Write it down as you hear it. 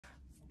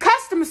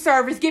customer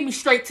service, get me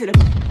straight to the...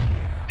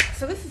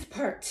 So this is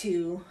part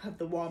 2 of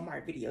the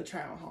Walmart video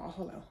trial haul.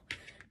 Hold on.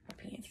 My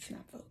pants is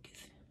not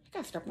focused. I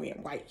gotta stop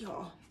wearing white,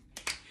 y'all.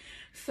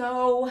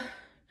 So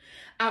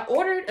I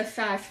ordered a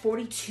size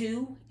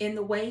 42 in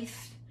the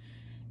waist.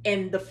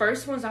 And the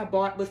first ones I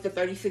bought was the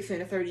 36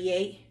 and the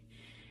 38.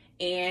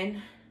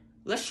 And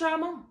let's try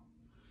them on.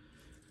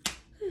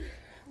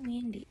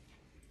 Windy.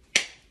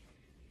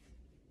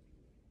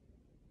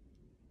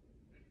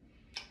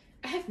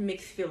 I have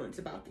mixed feelings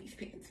about these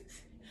pants.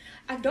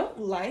 I don't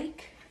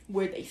like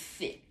where they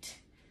sit.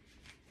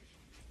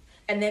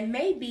 And that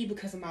may be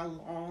because of my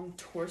long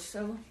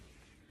torso.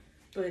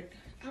 But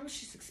I was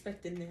just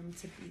expecting them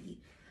to be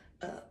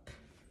up.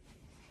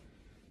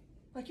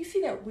 Like, you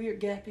see that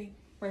weird gapping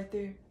right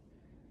there?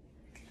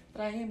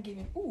 But I am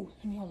giving, ooh,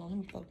 hold on, let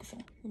me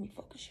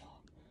focus, y'all.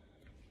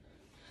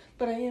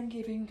 But I am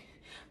giving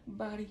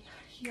body,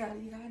 yada,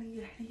 yada,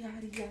 yada,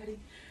 yada, yada.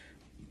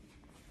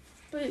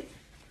 But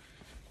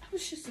I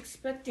was just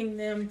expecting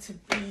them to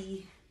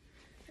be,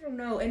 I don't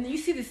know. And you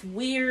see this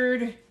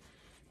weird,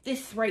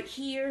 this right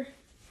here.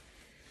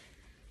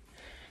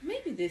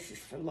 Maybe this is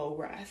for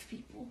low-rise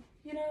people,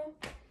 you know?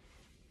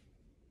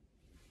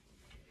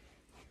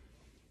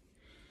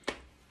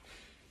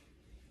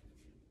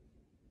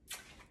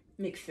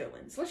 Mixed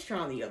feelings. Let's try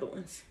on the other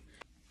ones.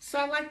 So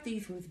I like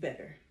these ones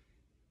better.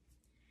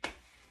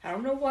 I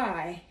don't know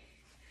why,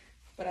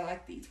 but I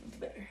like these ones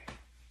better.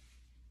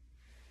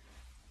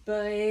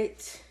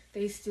 But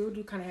they still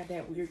do kind of have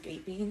that weird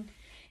gaping.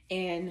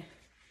 And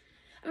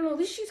I don't know,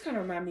 these shoes kind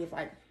of remind me of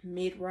like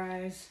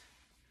mid-rise.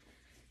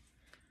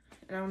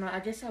 And I don't know, I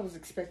guess I was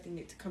expecting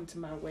it to come to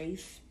my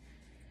waist,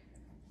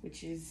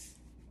 which is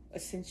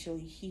essentially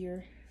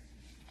here.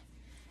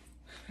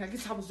 I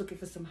guess I was looking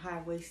for some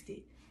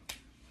high-waisted.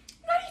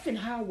 Not even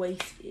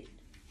high-waisted.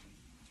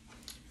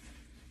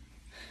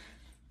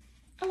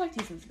 I like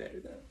these ones better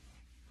though.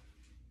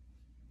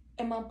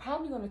 Am I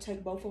probably gonna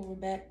take both of them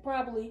back?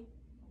 Probably.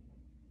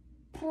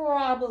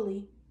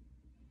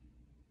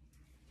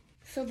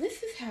 So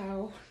this is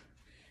how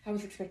I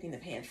was expecting the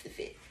pants to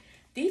fit.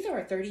 These are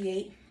a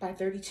 38 by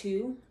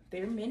 32.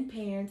 They're men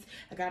pants.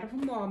 I got them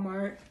from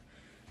Walmart.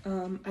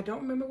 I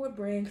don't remember what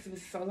brand because it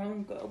was so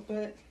long ago,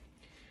 but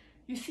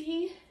you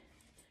see,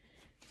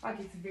 like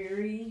it's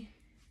very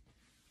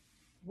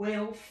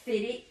well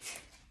fitted.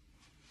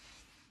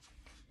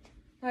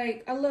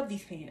 Like, I love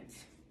these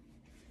pants.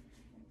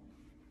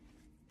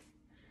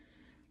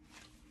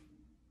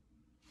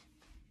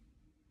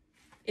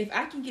 If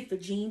I can get the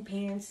jean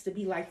pants to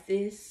be like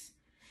this,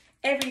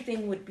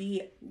 everything would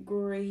be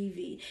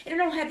gravy. And it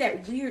don't have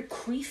that weird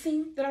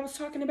creasing that I was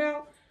talking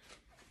about.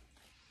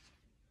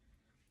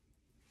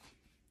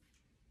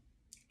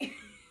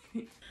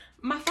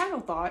 My final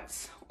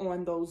thoughts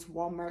on those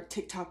Walmart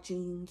TikTok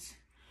jeans.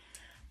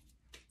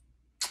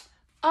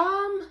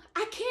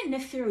 I can't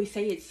necessarily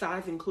say it's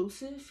size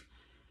inclusive.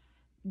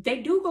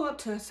 They do go up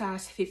to a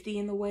size 50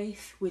 in the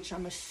waist, which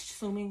I'm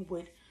assuming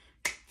would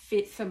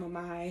fit some of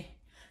my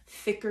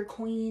thicker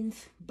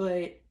queens,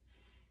 but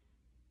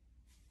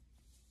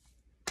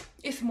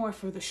it's more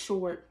for the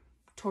short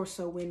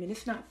torso women.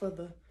 It's not for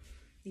the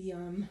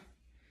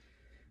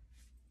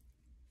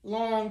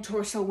long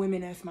torso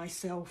women as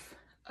myself.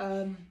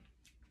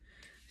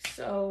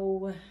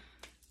 So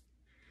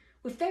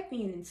with that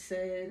being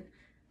said,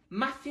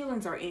 my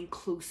feelings are not even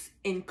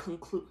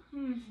inconclusive.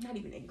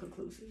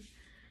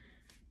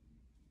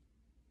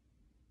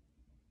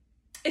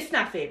 It's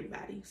not for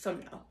everybody, so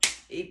no.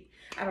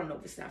 I don't know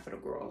if it's not for the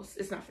girls.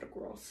 It's not for the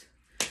girls.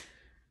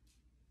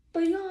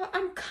 But y'all,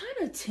 I'm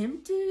kind of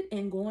tempted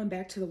in going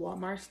back to the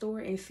Walmart store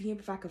and seeing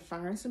if I could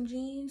find some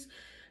jeans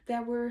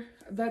that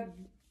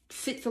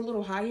fits a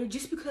little higher,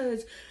 just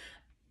because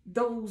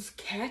those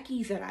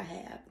khakis that I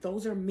have,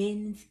 those are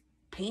men's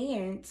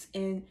pants,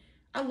 and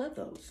I love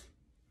those.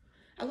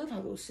 I love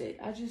how those sit.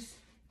 I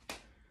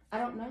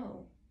don't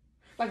know.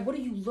 Like, what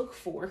do you look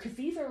for? Because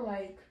these are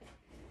like,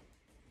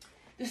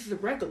 this is a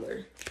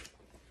regular.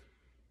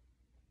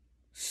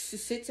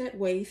 Sits at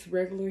waist,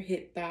 regular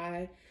hip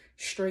thigh,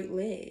 straight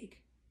leg.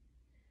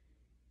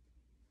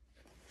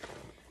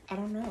 I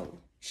don't know.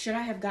 Should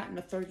I have gotten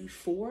a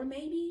 34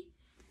 maybe?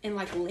 And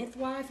like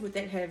lengthwise, would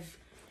that have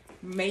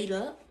made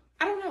up?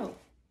 I don't know.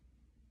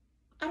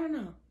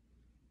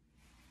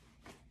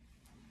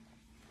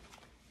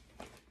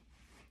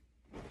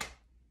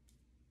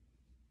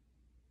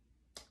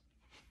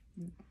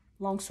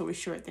 Long story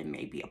short, there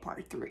may be a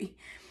part 3.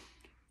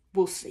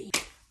 We'll see.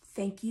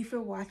 Thank you for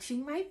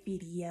watching my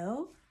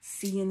video.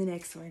 See you in the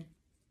next one.